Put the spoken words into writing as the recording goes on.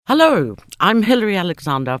Hello, I'm Hilary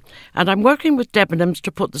Alexander, and I'm working with Debenhams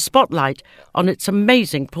to put the spotlight on its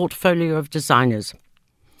amazing portfolio of designers.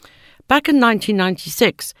 Back in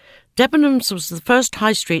 1996, Debenhams was the first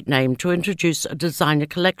high street name to introduce a designer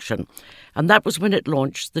collection, and that was when it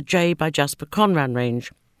launched the J by Jasper Conran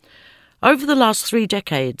range. Over the last 3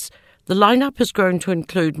 decades, the lineup has grown to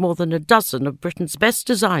include more than a dozen of Britain's best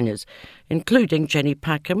designers, including Jenny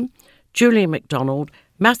Packham, Julia MacDonald,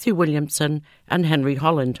 Matthew Williamson and Henry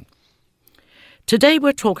Holland. Today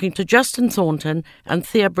we're talking to Justin Thornton and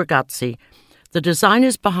Thea Brigazzi, the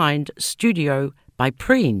designers behind Studio by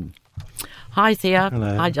Preen. Hi Thea.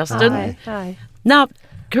 Hello. Hi Justin. Hi. Now,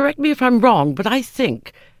 correct me if I'm wrong, but I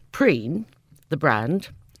think Preen, the brand,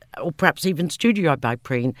 or perhaps even Studio by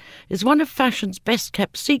Preen, is one of fashion's best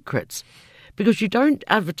kept secrets because you don't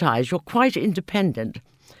advertise, you're quite independent,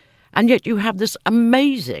 and yet you have this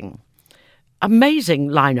amazing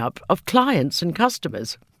lineup of clients and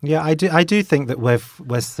customers. Yeah, I do think that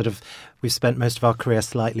we've spent most of our career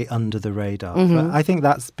slightly under the radar. Mm-hmm. But I think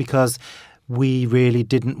that's because we really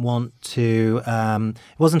didn't want to. It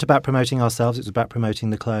wasn't about promoting ourselves; it was about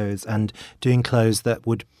promoting the clothes and doing clothes that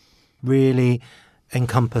would really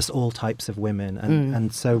encompass all types of women.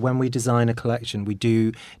 And so when we design a collection, we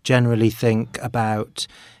do generally think about,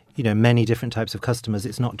 many different types of customers.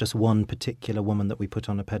 It's not just one particular woman that we put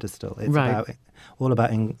on a pedestal. It's all about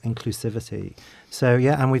inclusivity. So,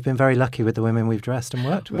 yeah, and we've been very lucky with the women we've dressed and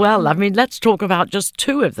worked with. Well, I mean, let's talk about just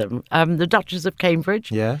 2 of them, the Duchess of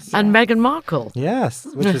Cambridge and Meghan Markle. Yes,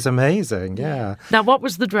 which is amazing, yeah. Now, what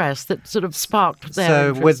was the dress that sort of sparked their So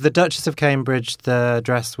interest? with the Duchess of Cambridge, the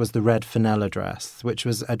dress was the red fenella dress, which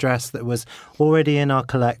was a dress that was already in our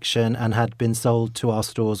collection and had been sold to our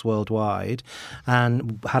stores worldwide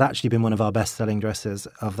and had actually been one of our best-selling dresses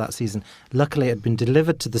of that season. Luckily, it had been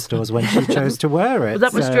delivered to the stores when she chose to wear it. Well,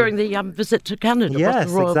 that was during the visit to Canada. Yes,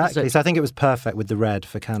 the royal exactly. visit. So I think it was perfect with the red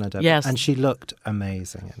for Canada. Yes. And she looked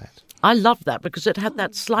amazing in it. I love that because it had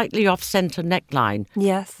that slightly off-centre neckline.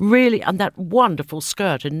 Yes. Really, and that wonderful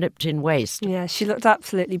skirt and nipped-in waist. Yeah, she looked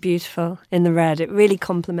absolutely beautiful in the red. It really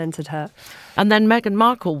complemented her. And then Meghan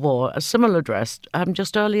Markle wore a similar dress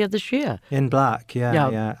just earlier this year. In black,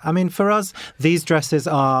 yeah. I mean, for us, these dresses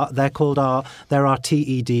they're our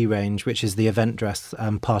TED range, which is the event dress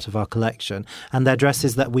part of our collection. And they're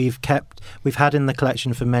dresses that we've had in the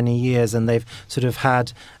collection for many years, and they've sort of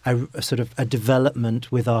had a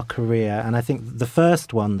development with our career. And I think the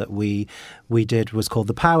first one that we did was called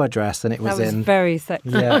the Power Dress, and it was very sexy.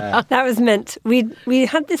 Yeah. That was meant, we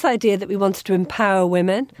had this idea that we wanted to empower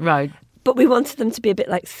women. Right. But we wanted them to be a bit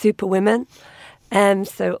like super women.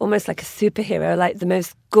 So almost like a superhero, like the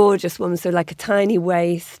most gorgeous woman. So like a tiny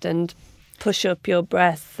waist and push up your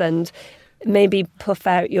breasts and maybe puff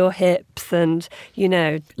out your hips and,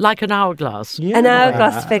 Like an hourglass. Yeah. an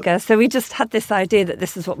hourglass figure. So we just had this idea that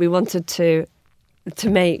this is what we wanted to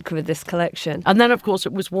make with this collection. And then, of course,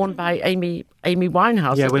 it was worn by Amy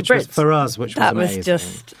Winehouse. Yeah, at which the was Brits. for us, which That was was amazing.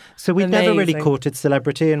 just So we'd never really amazing. courted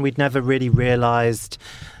celebrity, and we'd never really realised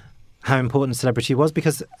how important celebrity was,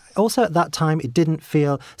 because also at that time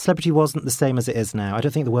celebrity wasn't the same as it is now. I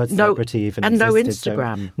don't think the word celebrity even and no existed.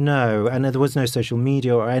 Instagram. No, and there was no social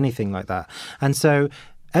media or anything like that. And so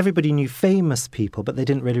everybody knew famous people, but they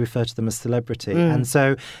didn't really refer to them as celebrity. And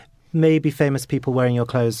so maybe famous people wearing your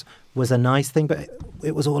clothes was a nice thing, but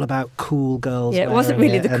it was all about cool girls. Yeah, it wasn't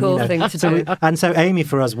wearing really it, the cool thing to do. And so Amy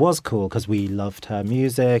for us was cool because we loved her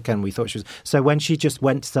music and we thought she was. So when she just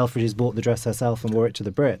went to Selfridges, bought the dress herself and wore it to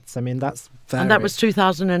the Brits, I mean, that's very... And that was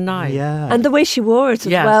 2009. Yeah. And the way she wore it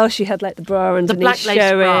as Yes. well, she had like the bra underneath black lace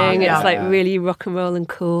showing. bra, yeah. It's like really rock and roll and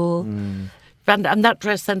cool. And that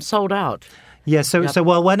dress then sold out. Yeah, so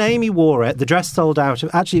when Amy wore it, the dress sold out.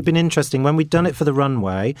 Actually, it'd been interesting. When we'd done it for the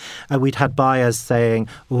runway, we'd had buyers saying,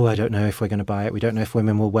 oh, I don't know if we're going to buy it. We don't know if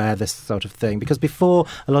women will wear this sort of thing. Because before,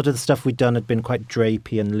 a lot of the stuff we'd done had been quite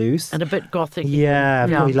drapey and loose. And a bit gothic.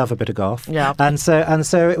 Yeah, we love a bit of goth. Yeah. And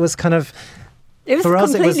so it was kind of... It was For a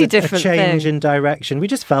us, it was completely a different change thing. in direction. We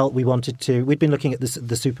just felt we wanted to... We'd been looking at the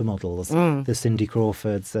supermodels, the Cindy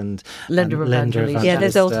Crawfords and Linda Evangelista. Yeah,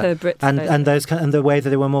 there's old her Brits and those and the way that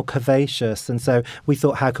they were more curvaceous. And so we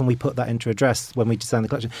thought, how can we put that into a dress when we designed the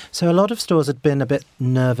collection? So a lot of stores had been a bit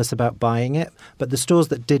nervous about buying it, but the stores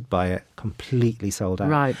that did buy it completely sold out.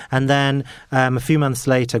 Right. And then a few months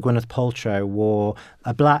later, Gwyneth Paltrow wore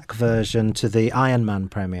a black version to the Iron Man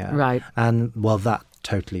premiere. Right. And, well, that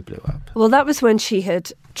totally blew up. Well, that was when she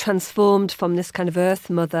had transformed from this kind of Earth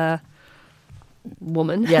Mother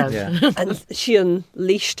woman. Yes. Yeah. And she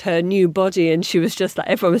unleashed her new body, and she was just like,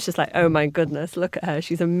 everyone was just like, oh my goodness, look at her.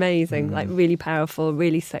 She's amazing, like really powerful,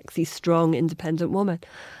 really sexy, strong, independent woman.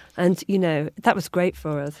 And, you know, that was great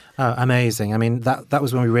for us. Oh, amazing. I mean, that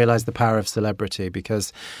was when we realised the power of celebrity,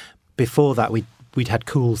 because before that we'd had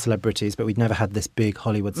cool celebrities, but we'd never had this big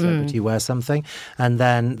Hollywood celebrity wear something. And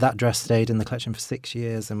then that dress stayed in the collection for 6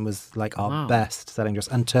 years and was like our best selling dress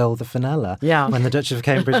until the Fenella. Yeah. When the Duchess of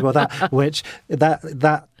Cambridge wore that, which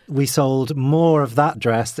that we sold more of that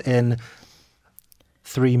dress in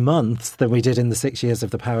 3 months than we did in the 6 years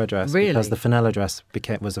of the Power dress. Really? Because the Fenella dress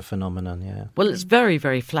was a phenomenon, yeah. Well, it's very,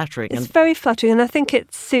 very flattering. It's very flattering, and I think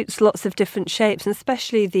it suits lots of different shapes, and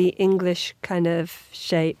especially the English kind of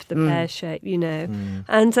shape, the pear shape, you know.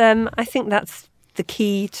 And I think that's the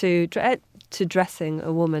key to dressing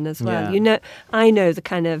a woman as well. Yeah. You know, I know the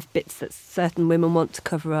kind of bits that certain women want to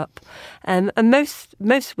cover up, and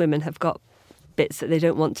most women have got bits that they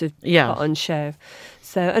don't want to put on show.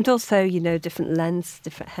 So, and also, you know, different lengths,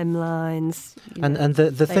 different hemlines. And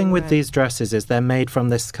the thing with these dresses is they're made from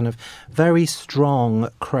this kind of very strong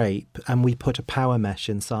crepe, and we put a power mesh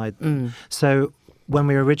inside them. So when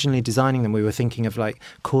we were originally designing them, we were thinking of like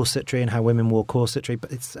corsetry and how women wore corsetry, but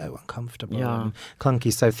it's so uncomfortable and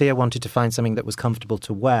clunky. So Thea wanted to find something that was comfortable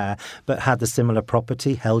to wear, but had the similar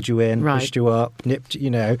property, held you in, pushed you up, nipped, you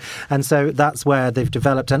know. And so that's where they've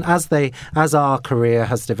developed. And as our career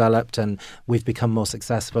has developed and we've become more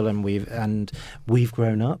successful and we've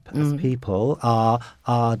grown up as people,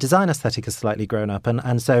 our design aesthetic has slightly grown up.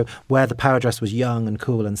 And so where the Power dress was young and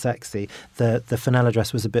cool and sexy, the Fenella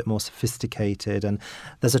dress was a bit more sophisticated, and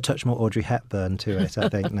there's a touch more Audrey Hepburn to it, I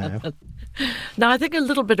think, now. Now, I think a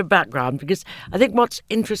little bit of background, because I think what's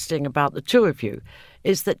interesting about the two of you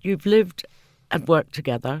is that you've lived and worked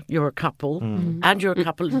together. You're a couple, and you're a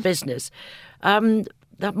couple in business.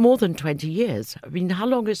 That more than 20 years. I mean, how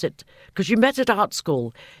long is it? Because you met at art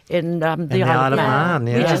school in the Isle of Man.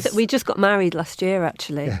 Yes. We just got married last year,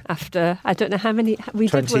 actually. After, I don't know how many...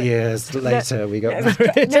 20 years later, we got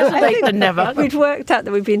married. Better late than never. We'd worked out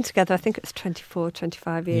that we'd been together, I think it was 24,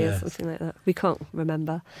 25 years, something like that. We can't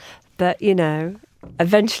remember. But, you know,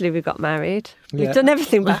 eventually we got married. We've done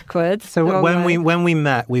everything backwards. So when we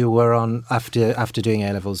met, we were on after doing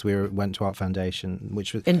A levels. We went to Art Foundation,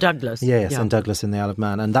 which was in Douglas. Yes, in Douglas in the Isle of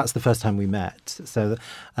Man, and that's the first time we met. So,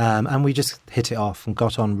 and we just hit it off and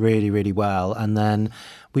got on really, really well. And then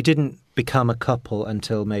we didn't become a couple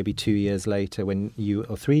until maybe 2 years later,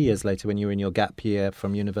 or 3 years later, when you were in your gap year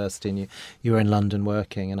from university and you were in London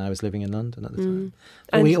working, and I was living in London at the time.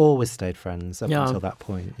 But we always stayed friends up until that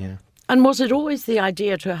point. Yeah. And was it always the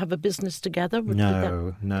idea to have a business together?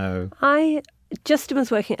 No. Justin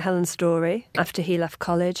was working at Helen Storey after he left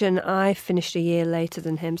college, and I finished a year later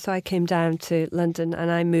than him. So I came down to London and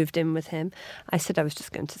I moved in with him. I said I was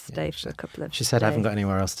just going to stay for a couple of days. She said, I haven't got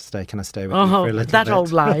anywhere else to stay. Can I stay with you for a little that bit?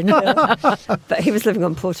 old line. But he was living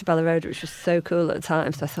on Portobello Road, which was so cool at the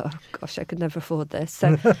time. So I thought, oh gosh, I could never afford this.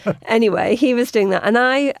 So anyway, he was doing that. And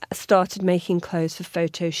I started making clothes for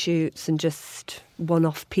photo shoots and just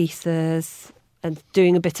one-off pieces, and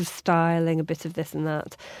doing a bit of styling, a bit of this and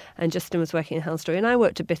that. And Justin was working in Helen Storey, and I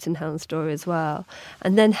worked a bit in Helen Storey as well.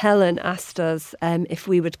 And then Helen asked us if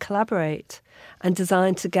we would collaborate and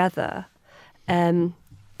design together a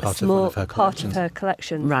small part of her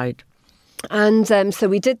collection. Right. And so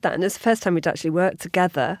we did that, and it's the first time we'd actually worked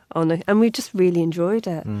together and we just really enjoyed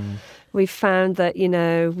it. We found that, you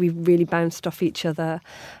know, we really bounced off each other.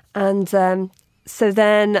 And so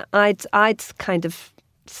then I'd kind of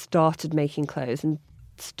started making clothes and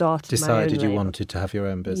decided you wanted to have your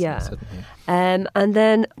own business, hadn't you? And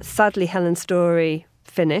then sadly Helen Storey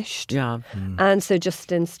finished, and so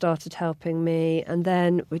Justin started helping me, and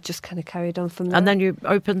then we just kind of carried on from there. And then you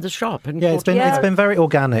opened the shop. And it's been very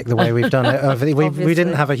organic the way we've done it. We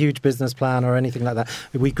didn't have a huge business plan or anything like that.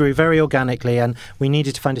 We grew very organically, and we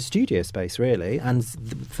needed to find a studio space really, and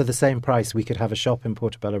for the same price we could have a shop in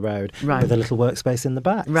Portobello Road with a little workspace in the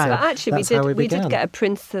back. Right. So actually we did get a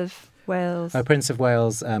Prince of Wales. Prince of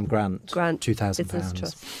Wales grant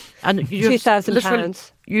 £2,000. And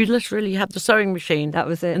 £2,000. You literally had the sewing machine. That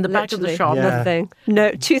was it. In the back of the shop. Nothing.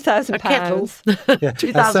 No, £2,000. A kettle.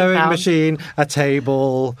 A sewing machine, a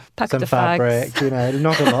table, some fabric. You know,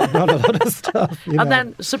 not a lot of stuff. And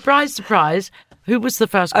then, surprise, surprise, who was the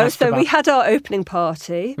first customer? So we had our opening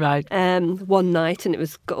party, right? One night, and it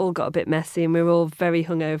was all got a bit messy, and we were all very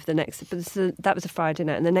hungover the next. But that was a Friday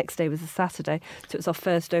night, and the next day was a Saturday. So it was our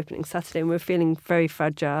first opening Saturday, and we were feeling very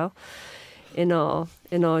fragile in our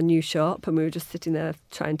new shop, and we were just sitting there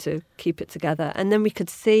trying to keep it together. And then we could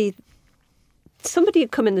see somebody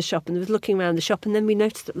had come in the shop and was looking around the shop, and then we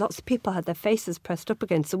noticed that lots of people had their faces pressed up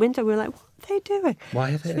against the window. We were like, what are they doing?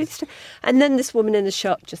 Why are they? And then this woman in the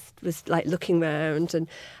shop just was like looking around, and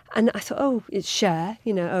I thought, oh, it's Cher,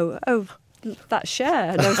 you know, that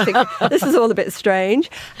share? And I was thinking, this is all a bit strange.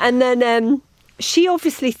 And then she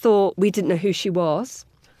obviously thought we didn't know who she was.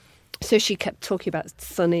 So she kept talking about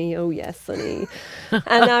Sunny. Oh, yes, Sunny. And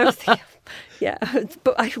I was thinking, yeah,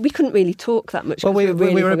 but we couldn't really talk that much. Well, we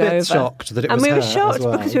really were a bit hungover. shocked that it was and we her were shocked as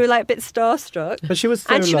well. because we were like a bit starstruck. But she was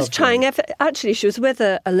so and she was lovely. trying. Actually, she was with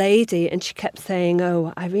a lady, and she kept saying,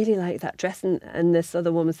 "Oh, I really like that dress," and this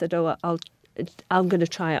other woman said, "Oh, I'm going to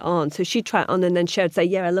try it on." So she'd try it on, and then she would say,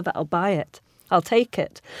 "Yeah, I love it. I'll buy it. I'll take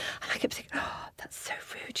it." And I kept thinking, "Oh, that's so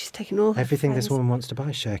rude. She's taking all her Everything friends." this woman wants to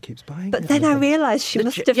buy, Cher keeps buying. But it. then I realised she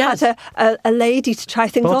must have had a lady to try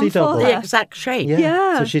things Body on double. for The her. exact shape.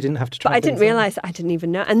 Yeah. So she didn't have to try. But I didn't things on. realise that. I didn't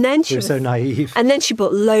even know. And then she We were was so naive. And then she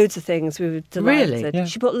bought loads of things. We were delighted. Really? Yeah.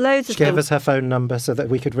 She bought loads She of gave things. us her phone number so that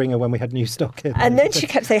we could ring her when we had new stock in. And then she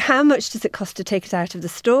kept saying, "How much does it cost to take it out of the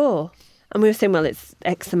store?" And we were saying, "Well, it's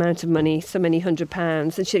X amount of money, so many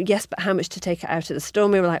 £100. And she said, "Yes, but how much to take it out of the store?"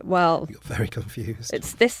 And we were like, "Well, We got very confused.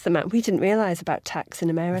 it's this amount." We didn't realise about tax in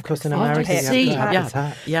America. Of course, in so you have to America, pay you extra have to yeah. tax. pay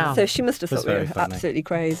tax. Yeah. So she must have It was thought we very were funny. absolutely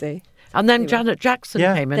crazy. And then Anyway. Janet Jackson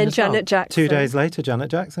Yeah. came in Then as well. Janet Jackson. 2 days later,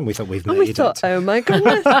 Janet Jackson. We thought we've And made we thought, it. "Oh my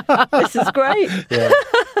goodness, this is great." Yeah.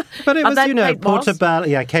 But it And was, then you know, Kate Moss. Portobello.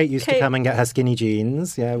 Yeah, Kate used to Kate- come and get her skinny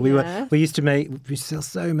jeans. Yeah, Yeah. we used to sell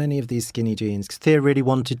so many of these skinny jeans because Thea really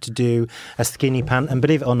wanted to do a skinny pant. And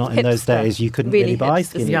believe it or not, in those Hipster. days, you couldn't Really really buy hipster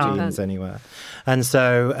skinny skinny jeans pant. anywhere. And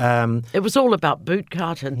so, It was all about boot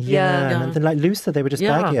cut and Yeah. and then like looser, they were just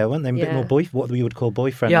Yeah. baggier, weren't they? A bit Yeah. more what we would call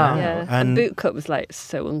boyfriend Yeah. now. Yeah, and And boot cut was like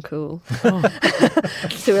so uncool. Oh.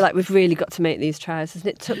 So we're like, we've really got to make these trousers, and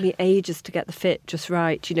it took me ages to get the fit just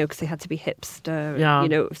right, you know, because they had to be hipster, and, Yeah. you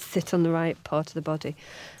know, sit on the right part of the body.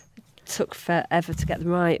 It took forever to get them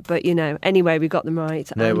right, but you know, anyway, we got them right.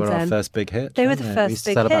 they and, were our first big hit. they were weren't the We first used to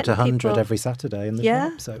big sell about hit. 100 People- every Saturday in the Yeah.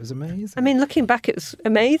 shop, so it was amazing. I mean, looking back, it was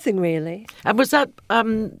amazing, really. And was that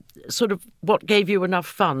sort of what gave you enough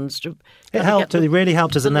funds to? It helped. It really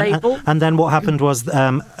helped us. the And then, label? and then what happened was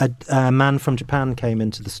a man from Japan came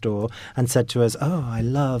into the store and said to us, "Oh, I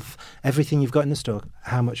love everything you've got in the store.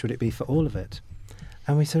 How much would it be for all of it?"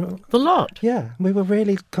 And we said, The lot. "Yeah." We were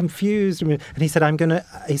really confused. And he said, "I'm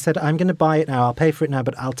gonna buy it now. I'll pay for it now,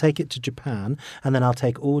 but I'll take it to Japan, and then I'll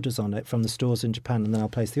take orders on it from the stores in Japan, and then I'll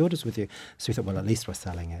place the orders with you." So we thought, well, at least we're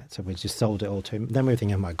selling it. So we just sold it all to him. Then we were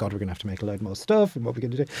thinking, oh my God, we're going to have to make a load more stuff, and what we're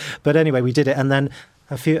going to do. But anyway, we did it, and then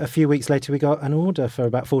a few weeks later, we got an order for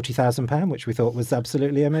about £40,000, which we thought was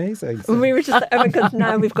absolutely amazing. So- And we were just like, oh my God,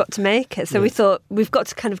 now we've got to make it. So we thought, we've got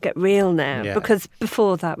to kind of get real now. Yeah. Because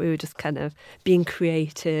before that, we were just kind of being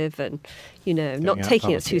creative and, you know, not out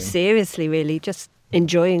taking it too partying. seriously, really, just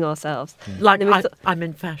enjoying ourselves. Like Then we thought- I'm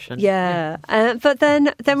in fashion. Yeah. But then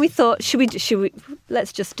we thought, should we,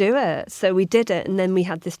 let's just do it. So we did it. And then we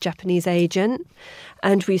had this Japanese agent,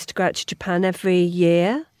 and we used to go out to Japan every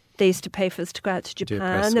year. They used to pay for us to go out to Do a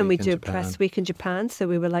Japan, press and week we'd in do a Japan. press week in Japan. So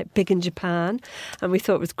we were like big in Japan, and we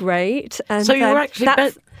thought it was great. And So you were actually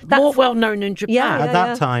that's more well known in Japan. Yeah, At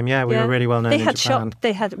that time, we were really well known They in had Japan.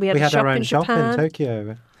 We had a shop our own in shop Japan, in Tokyo. and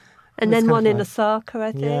It was then kind one of in like- Osaka,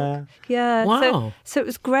 I think. Yeah. Yeah. Wow. So it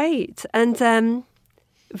was great, and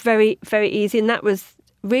very, very easy. And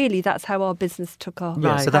that's how our business took off.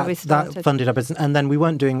 Yeah, so how we that started. funded our business. And then we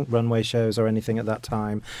weren't doing runway shows or anything at that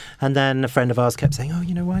time. And then a friend of ours kept saying, "Oh,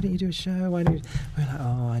 why don't you do a show? Why don't you?" We were like,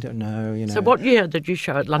 "Oh, I don't know." So what year did you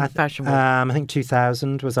show at London Fashion Week? I think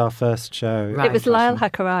 2000 was our first show. Right. It was Lyle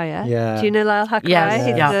Hakaraya. Yeah. Do you know Lyle Hakaraya? Yes,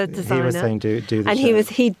 He's yeah. the designer. He was saying, "Do the and show."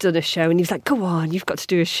 he'd done a show, and he was like, "Go on, you've got to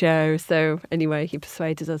do a show." So anyway, he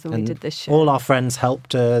persuaded us, and we did this show. All our friends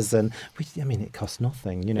helped us, and it cost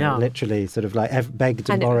nothing. Yeah. Literally, sort of like begged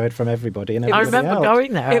and And it- borrowed from everybody. And I everybody remember helped.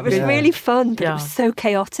 going there. It was Yeah. really fun, but Yeah. it was so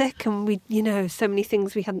chaotic, and we, so many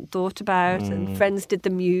things we hadn't thought about, and friends did the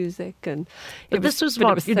music, and But this was but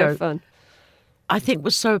what, it was you so know, fun. I think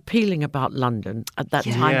was so appealing about London at that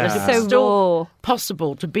Yeah. time. That Yeah. it was So still raw.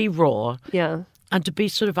 possible to be raw Yeah. and to be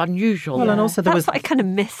sort of unusual. Well, and also there That's was what I kind of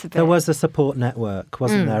miss a bit. there was a support network,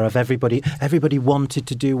 wasn't there, of everybody. Everybody wanted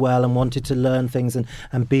to do well and wanted to learn things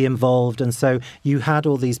and be involved. And so you had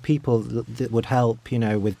all these people that would help,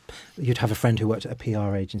 you'd have a friend who worked at a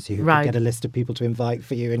PR agency who Right. could get a list of people to invite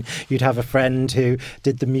for you. And you'd have a friend who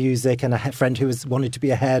did the music and a friend who wanted to be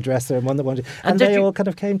a hairdresser and one that wanted... And And, did they you- all kind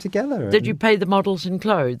of came together. Did you pay the models in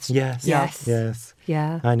clothes? Yes. Yes. Yes.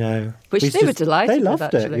 Yeah. I know. Which We they were delighted They with,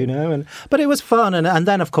 loved actually. it, but it was fun. And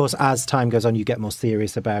then, of course, as time goes on, you get more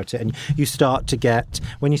serious about it. And you start to get,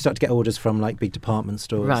 when you start to get orders from like big department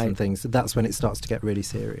stores Right. and things, that's when it starts to get really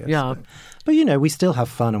serious. Yeah. But we still have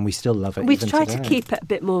fun and we still love it. We've even tried to today. keep it a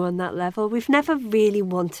bit more on that level. We've never really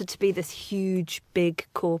wanted to be this huge, big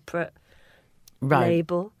corporate Right.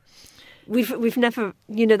 label. we've never,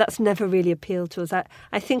 that's never really appealed to us.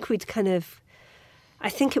 I think we'd I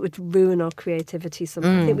think it would ruin our creativity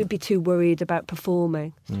somehow. I think we'd be too worried about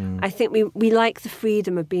performing. I think we like the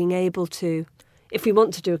freedom of being able to, if we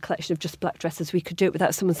want to do a collection of just black dresses, we could do it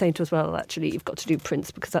without someone saying to us, well, actually, you've got to do prints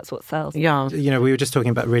because that's what sells. Yeah. We were just talking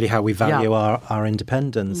about really how we value our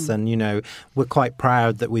independence. And, we're quite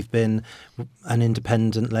proud that we've been an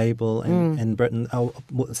independent label in Britain,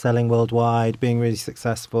 selling worldwide, being really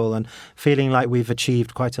successful and feeling like we've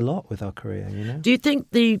achieved quite a lot with our career, Do you think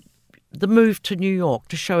the move to New York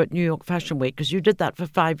to show at New York Fashion Week, because you did that for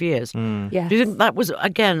 5 years. Yes. Do you think that was,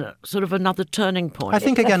 again, sort of another turning point? I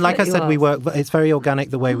think, again, like I said, we work. It's very organic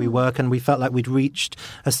the way we work, and we felt like we'd reached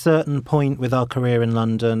a certain point with our career in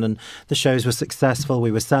London, and the shows were successful.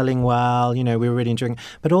 We were selling well. We were really enjoying it.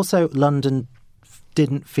 But also, London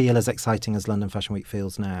didn't feel as exciting as London Fashion Week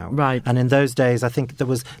feels now. Right. And in those days, I think there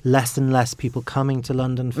was less and less people coming to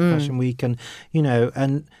London for Fashion Week, and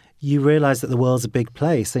and you realise that the world's a big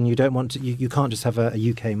place, and you don't want to. You can't just have a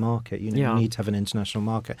UK market. You need to have an international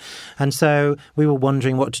market. And so we were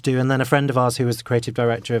wondering what to do. And then a friend of ours, who was the creative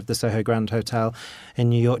director of the Soho Grand Hotel in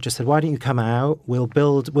New York, just said, "Why don't you come out? We'll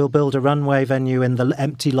build a runway venue in the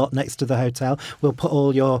empty lot next to the hotel. We'll put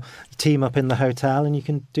all your team up in the hotel, and you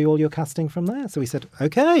can do all your casting from there." So we said,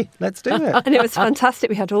 "Okay, let's do it." And it was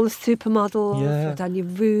fantastic. We had all the supermodels, Daniel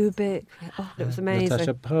Rubik. It was amazing.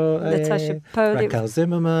 Natasha Pohle, Raquel It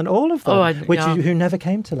Zimmerman. All of them, who never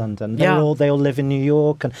came to London. They all live in New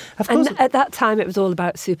York, and of course, at that time it was all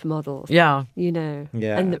about supermodels. Yeah,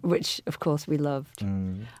 and which of course we loved.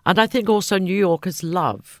 And I think also New Yorkers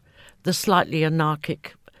love the slightly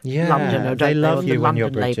anarchic. London, they love you when you're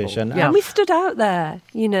London British, label. And we stood out there.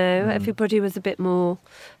 Everybody was a bit more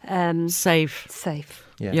safe.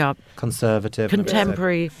 Conservative,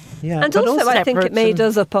 contemporary. And also I think it made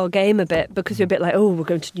us up our game a bit, because you're a bit like, oh, we're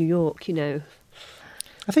going to New York,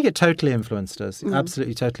 I think it totally influenced us,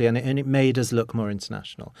 absolutely, totally, and it made us look more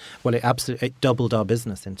international. Well, it doubled our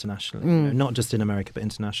business internationally, not just in America but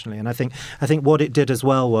internationally. And I think what it did as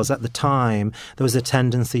well was, at the time, there was a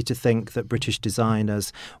tendency to think that British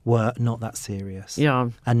designers were not that serious,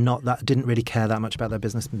 and didn't really care that much about their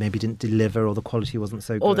business. Maybe didn't deliver, or the quality wasn't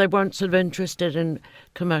so good, or they weren't sort of interested in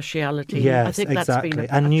commerciality. Yes, I think exactly.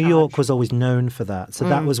 That's been and New charge. York was always known for that, so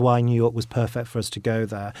that was why New York was perfect for us to go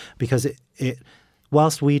there, because it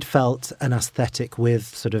whilst we'd felt an aesthetic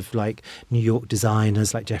with sort of like New York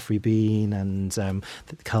designers like Jeffrey Bean and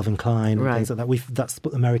Calvin Klein and things like that, that's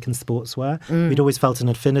American sportswear. We'd always felt an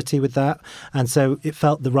affinity with that. And so it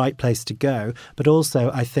felt the right place to go. But also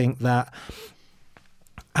I think that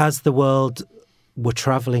as the world were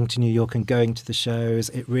travelling to New York and going to the shows,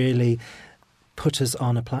 it really put us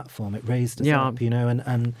on a platform. It raised us up,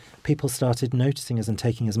 and people started noticing us and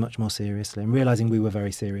taking us much more seriously and realising we were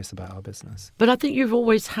very serious about our business. But I think you've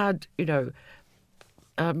always had,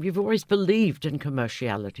 you've always believed in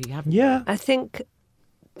commerciality, haven't you? I think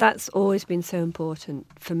that's always been so important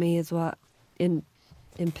for me as well, in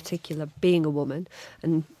particular, being a woman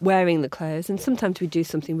and wearing the clothes. And sometimes we do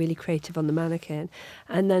something really creative on the mannequin,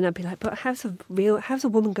 and then I'd be like, but how's a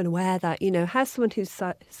woman going to wear that? How's someone who's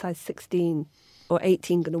size 16 or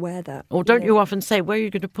 18 going to wear that? Or don't you often say, where are you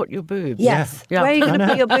going to put your boobs? Yes. Where are you going to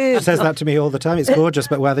put your boobs? She says that to me all the time. It's gorgeous,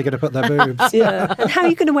 but where are they going to put their boobs? And how are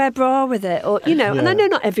you going to wear a bra with it? Or, and I know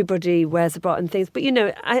not everybody wears a bra and things, but,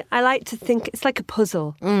 I like to think it's like a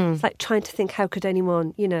puzzle. It's like trying to think, how could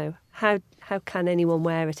anyone, how can anyone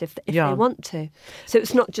wear it if they want to? So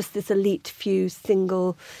it's not just this elite few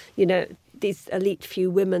single, these elite few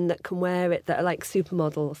women that can wear it that are like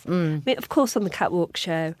supermodels. I mean, of course, on the catwalk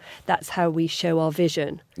show, that's how we show our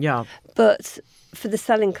vision. Yeah. But for the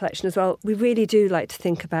selling collection as well, we really do like to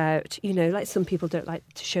think about, like some people don't like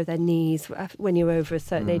to show their knees when you're over a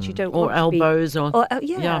certain age. You don't want elbows to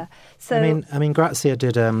be, or So I mean, Grazia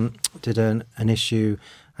did an issue.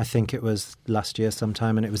 I think it was last year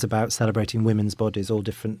sometime, and it was about celebrating women's bodies, all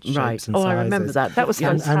different shapes and sizes. I remember that. That was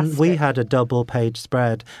fantastic. And we had a double-page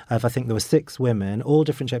spread of, I think there were 6 women, all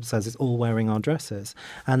different shapes and sizes, all wearing our dresses.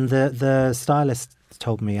 And the stylist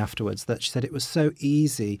told me afterwards that she said it was so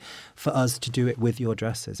easy for us to do it with your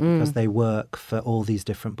dresses because they work for all these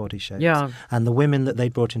different body shapes. Yeah. And the women that they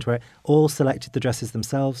brought into it all selected the dresses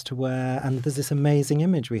themselves to wear. And there's this amazing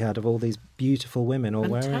image we had of all these beautiful women all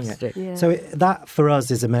wearing it. Yeah. So that for us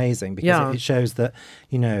is amazing because it shows that,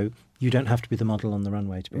 you don't have to be the model on the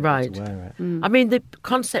runway to be able to wear it. I mean, the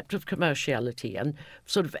concept of commerciality and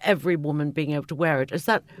sort of every woman being able to wear it, is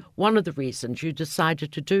that one of the reasons you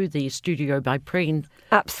decided to do the Studio by Preen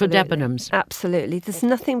for Debenhams? Absolutely. There's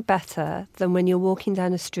nothing better than when you're walking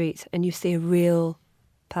down a street and you see a real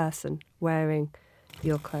person wearing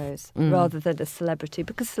your clothes rather than a celebrity,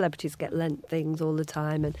 because celebrities get lent things all the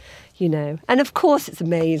time, and and of course it's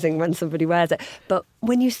amazing when somebody wears it, but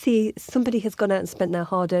when you see somebody has gone out and spent their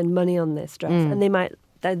hard-earned money on this dress and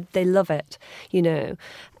they love it,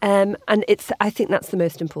 and I think that's the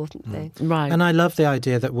most important thing. Right. And I love the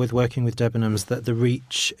idea that with working with Debenhams, that the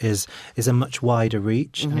reach is a much wider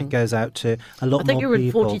reach, and it goes out to a lot more people. I think you're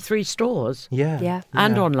in 43 stores. Yeah.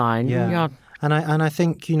 And online. Yeah. And I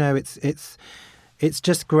think, it's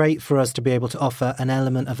just great for us to be able to offer an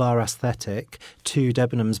element of our aesthetic to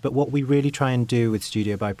Debenhams. But what we really try and do with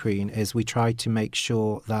Studio by Preen is we try to make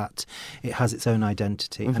sure that it has its own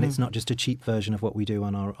identity, and it's not just a cheap version of what we do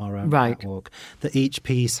on our own catwalk. That each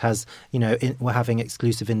piece has, we're having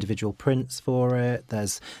exclusive individual prints for it.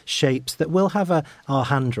 There's shapes that will have our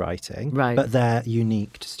handwriting, but they're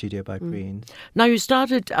unique to Studio by Preen. Now, you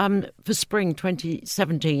started for spring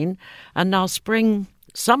 2017, and now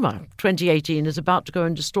summer 2018 is about to go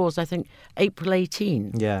into stores, I think, April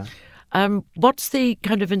 18. Yeah. What's the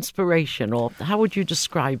kind of inspiration, or how would you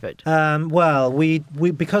describe it? Well, we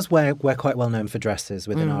because we're quite well known for dresses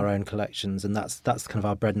within our own collections, and that's kind of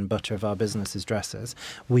our bread and butter of our business is dresses.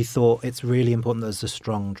 We thought it's really important that there's a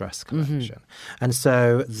strong dress collection, and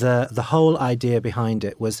so the whole idea behind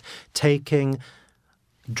it was taking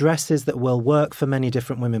dresses that will work for many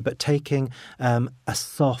different women, but taking a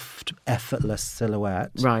soft, effortless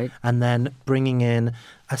silhouette, and then bringing in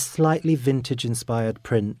a slightly vintage-inspired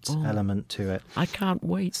print element to it. I can't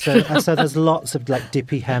wait. So there's lots of like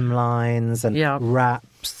dippy hemlines and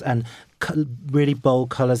wraps and really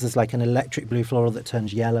bold colours. There's like an electric blue floral that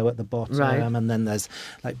turns yellow at the bottom, and then there's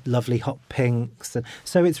like lovely hot pinks. And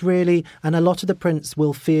so it's really, and a lot of the prints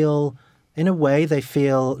will feel, in a way, they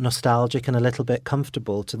feel nostalgic and a little bit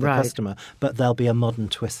comfortable to the customer, but there'll be a modern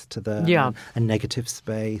twist to them, a negative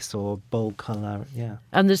space or bold colour,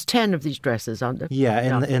 And there's 10 of these dresses, aren't there?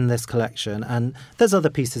 Yeah, in this collection. And there's other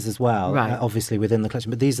pieces as well, obviously, within the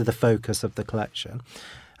collection, but these are the focus of the collection.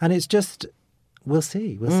 And it's just, we'll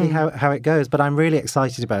see how it goes, but I'm really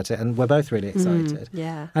excited about it, and we're both really excited.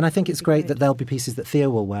 And I think it's great that there'll be pieces that Thea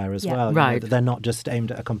will wear as well, that they're not just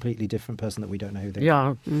aimed at a completely different person that we don't know who they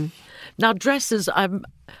are. Now, dresses,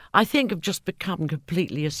 I think, have just become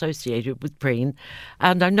completely associated with Preen,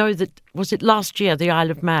 and I know that, was it last year, the Isle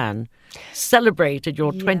of Man celebrated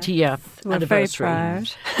your 20-year anniversary. We're very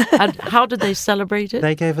proud. And how did they celebrate it?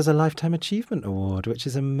 They gave us a Lifetime Achievement Award, which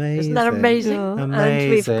is amazing. Isn't that amazing? Amazing,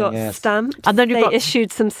 and we've got stamps. And then they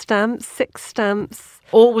issued some stamps, 6 stamps.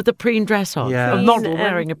 All with a Preen dress on. Yeah. A model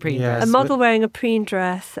wearing a Preen dress. A model wearing a Preen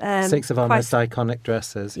dress. 6 of our most iconic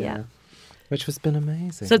dresses, which has been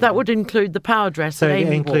amazing. So that would include the power dress that Amy wore. So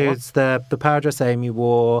it includes the power dress Amy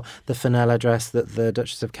wore, the Fenella dress that the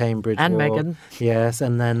Duchess of Cambridge and wore. Meghan. Yes,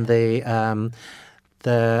 and then the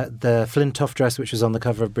Flintoff dress, which was on the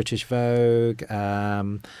cover of British Vogue,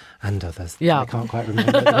 and others. I can't quite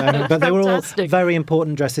remember at the moment. But they were all very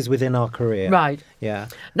important dresses within our career. Right. Yeah.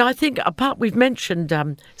 Now, I think, we've mentioned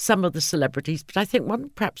some of the celebrities, but I think one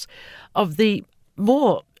perhaps of the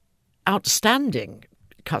more outstanding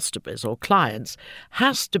customers or clients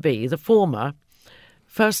has to be the former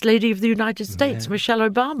First Lady of the United States, Michelle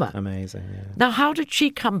Obama. Amazing, yeah. Now, how did she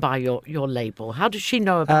come by your label? How did she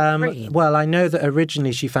know about Preen? Well, I know that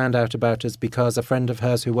originally she found out about us because a friend of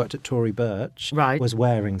hers who worked at Tory Burch was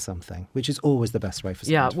wearing something, which is always the best way for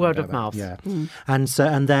someone to word of about. mouth. Yeah. And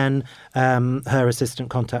then her assistant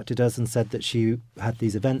contacted us and said that she had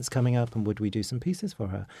these events coming up and would we do some pieces for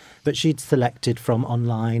her. But she'd selected from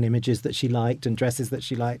online images that she liked and dresses that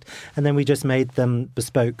she liked, and then we just made them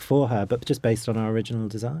bespoke for her, but just based on our original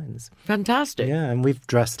designs. Fantastic. Yeah, and we've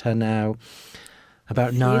dressed her now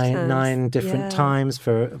about nine different times.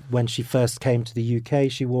 For when she first came to the UK,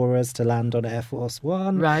 she wore us to land on Air Force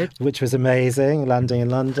One, which was amazing, landing in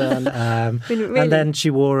London. Really, and then she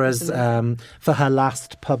wore us for her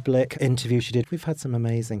last public interview she did. We've had some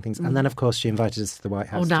amazing things. And then, of course, she invited us to the White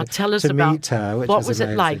House tell us to about meet her, which what was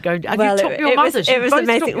amazing. it like? And well, you took your mothers. It was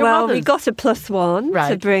amazing. Well, mothers. we got a +1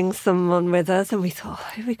 to bring someone with us, and we thought,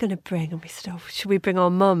 who are we going to bring? And we said, should we bring our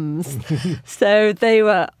mums? So they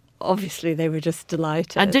were... Obviously, they were just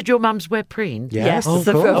delighted. And did your mums wear Preen? Yes, of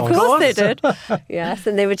course they did. Yes,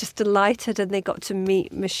 and they were just delighted, and they got to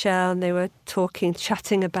meet Michelle, and they were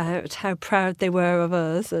chatting about how proud they were of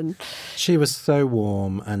us. And she was so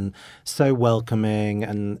warm and so welcoming,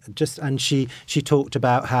 and she talked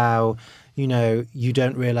about how, you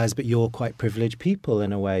don't realise, but you're quite privileged people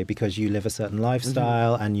in a way because you live a certain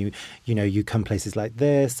lifestyle and you come places like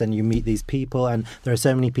this and you meet these people, and there are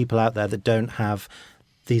so many people out there that don't have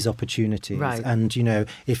these opportunities. Right. And,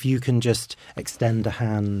 if you can just extend a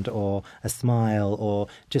hand or a smile or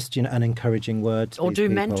just, an encouraging word to Or these do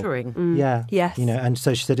people. mentoring. Yeah. Yes. And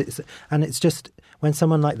so she said it's just when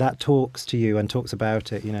someone like that talks to you and talks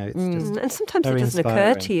about it, it's just And sometimes it very doesn't occur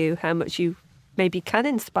inspiring. to you how much you maybe can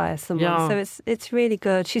inspire someone. Yeah. So it's really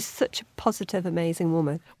good. She's such a positive, amazing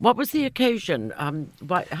woman. What was the occasion? How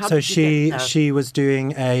So did you get there? she was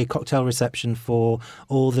doing a cocktail reception for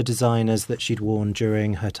all the designers that she'd worn during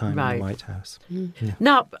her time in Right. the White House.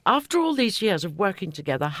 Now, after all these years of working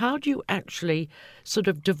together, how do you actually sort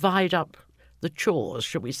of divide up the chores,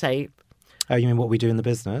 should we say? Oh, you mean what we do in the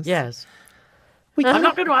business? Yes. I'm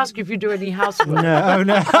not going to ask you if you do any housework. No,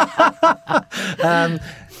 no.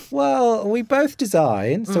 Well, we both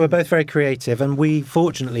design, so we're both very creative, and we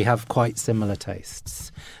fortunately have quite similar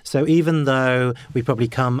tastes. So even though we probably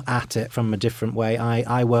come at it from a different way,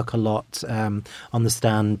 I work a lot on the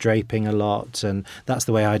stand, draping a lot, and that's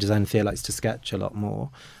the way I design. Thea likes to sketch a lot more.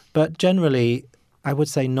 But generally, I would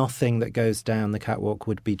say nothing that goes down the catwalk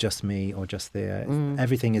would be just me or just Thea.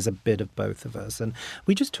 Everything is a bit of both of us, and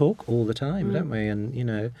we just talk all the time, don't we?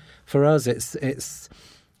 And for us,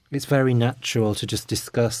 it's very natural to just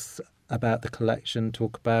discuss about the collection,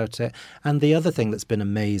 talk about it. And the other thing that's been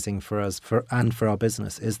amazing for us and for our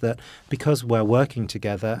business is that because we're working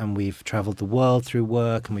together and we've travelled the world through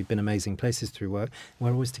work and we've been amazing places through work,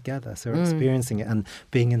 we're always together. So we're experiencing it and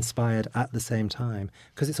being inspired at the same time.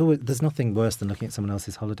 Because there's nothing worse than looking at someone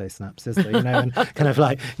else's holiday snaps, is there? And kind of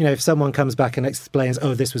like, if someone comes back and explains,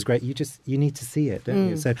 oh, this was great, you need to see it, don't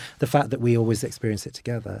you? So the fact that we always experience it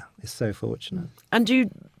together is so fortunate. And do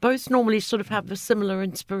you both normally sort of have a similar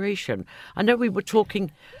inspiration? I know we were talking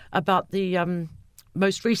about the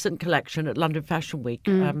most recent collection at London Fashion Week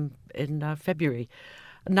in February.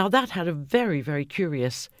 Now, that had a very, very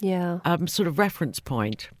curious sort of reference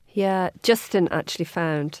point. Yeah, Justin actually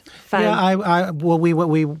found. Yeah,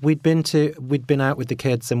 we'd been out with the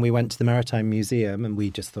kids and we went to the Maritime Museum and we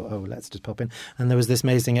just thought, oh, let's just pop in. And there was this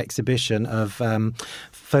amazing exhibition of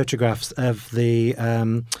photographs of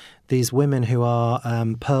these women who are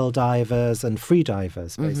pearl divers and free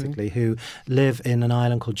divers, basically, who live in an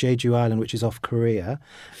island called Jeju Island, which is off Korea.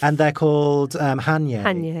 And they're called Hanye.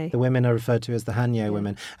 Hanye. The women are referred to as the Hanye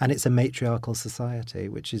women. And it's a matriarchal society,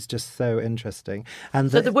 which is just so interesting. And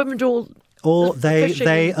So the women do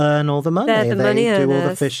they earn all the money. They're the money do all the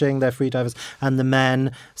earners. fishing, they're free divers. And the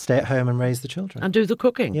men stay at home and raise the children. and do the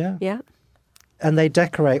cooking. Yeah. Yeah. And they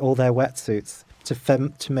decorate all their wetsuits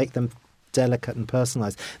to make them delicate and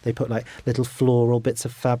personalised. They put like little floral bits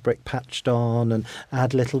of fabric patched on and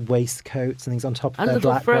add little waistcoats and things on top of And their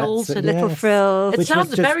little black frills wetsuit. and Little Yes. frills. It Which sounds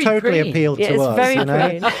was just very totally pretty. appealed Yeah, to it's us. very you know?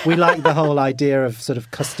 pretty. We like the whole idea of sort of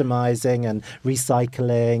customising and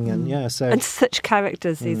recycling and so And such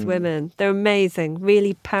characters, these women. They're amazing,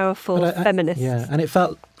 really powerful But feminists. Yeah, and it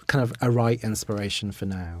felt kind of a right inspiration for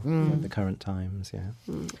now, at the current times,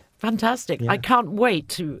 Fantastic. Yeah. I can't wait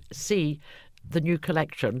to see the new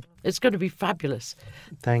collection. It's going to be fabulous.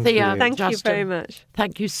 Thank Thea, you. Thank you Justin, very much.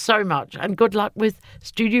 Thank you so much. And good luck with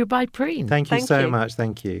Studio by Preen. Thank you Thank so you. much.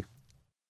 Thank you.